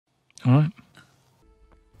Alright.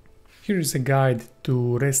 Here is a guide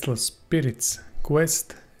to Restless Spirits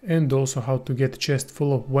quest and also how to get a chest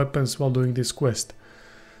full of weapons while doing this quest.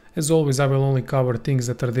 As always, I will only cover things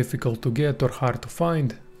that are difficult to get or hard to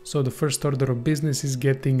find, so the first order of business is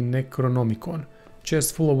getting Necronomicon.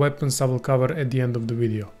 Chest full of weapons I will cover at the end of the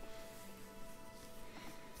video.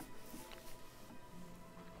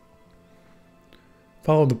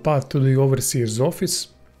 Follow the path to the Overseer's office.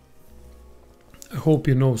 I hope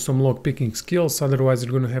you know some lockpicking skills, otherwise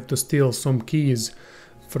you're gonna have to steal some keys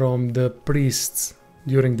from the priests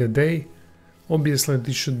during the day. Obviously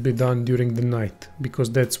this should be done during the night,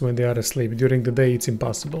 because that's when they are asleep. During the day it's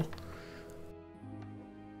impossible.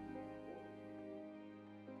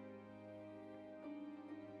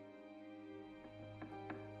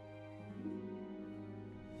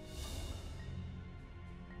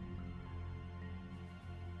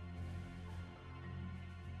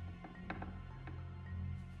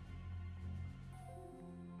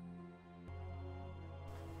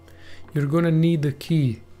 You're gonna need a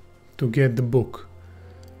key to get the book.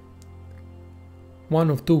 One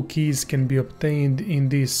of two keys can be obtained in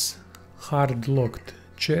this hard-locked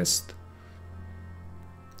chest.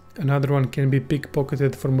 Another one can be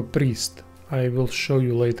pickpocketed from a priest. I will show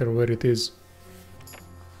you later where it is.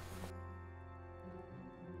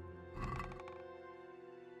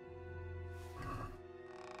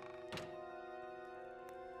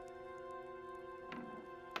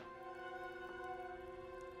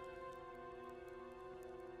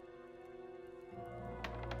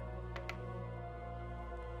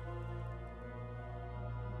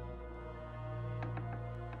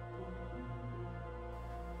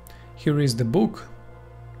 Here is the book.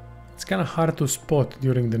 It's kinda hard to spot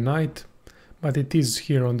during the night, but it is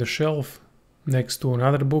here on the shelf next to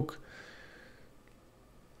another book.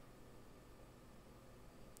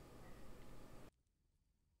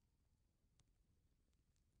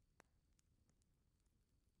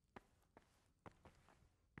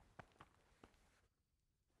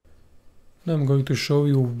 Now I'm going to show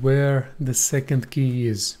you where the second key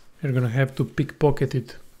is. You're gonna have to pickpocket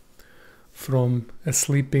it from a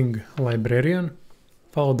sleeping librarian.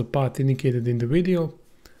 Follow the path indicated in the video.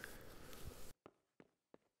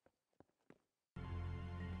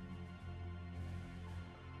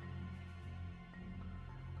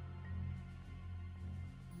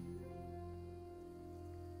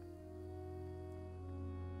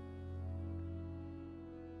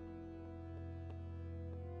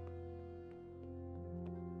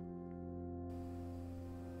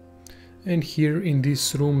 And here in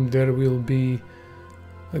this room there will be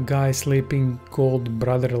a guy sleeping called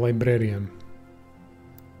Brother Librarian.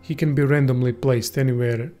 He can be randomly placed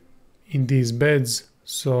anywhere in these beds,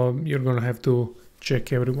 so you're gonna have to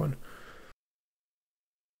check everyone.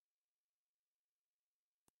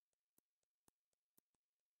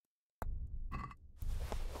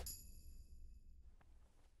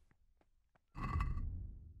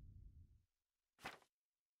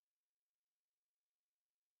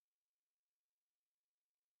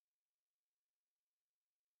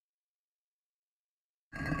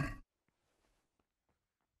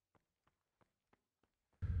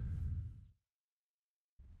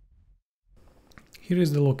 Here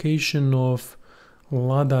is the location of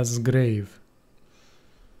Lada's grave.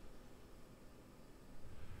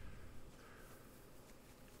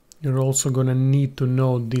 You're also gonna need to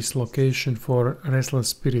know this location for Restless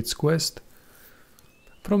Spirits quest.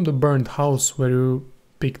 From the burnt house where you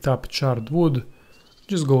picked up charred wood,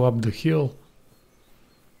 just go up the hill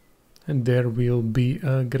and there will be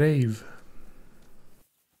a grave.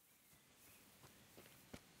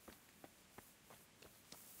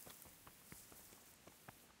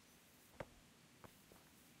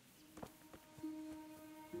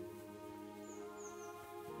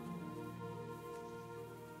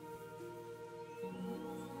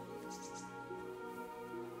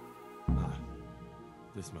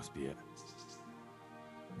 This must be it.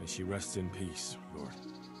 May she rest in peace, Lord.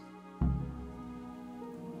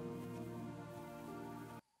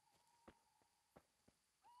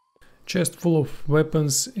 Chest full of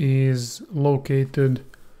weapons is located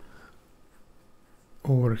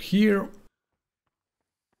over here.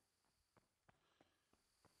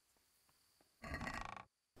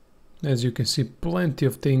 As you can see, plenty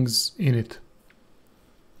of things in it.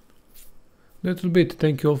 That will be it.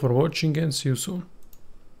 Thank you all for watching and see you soon.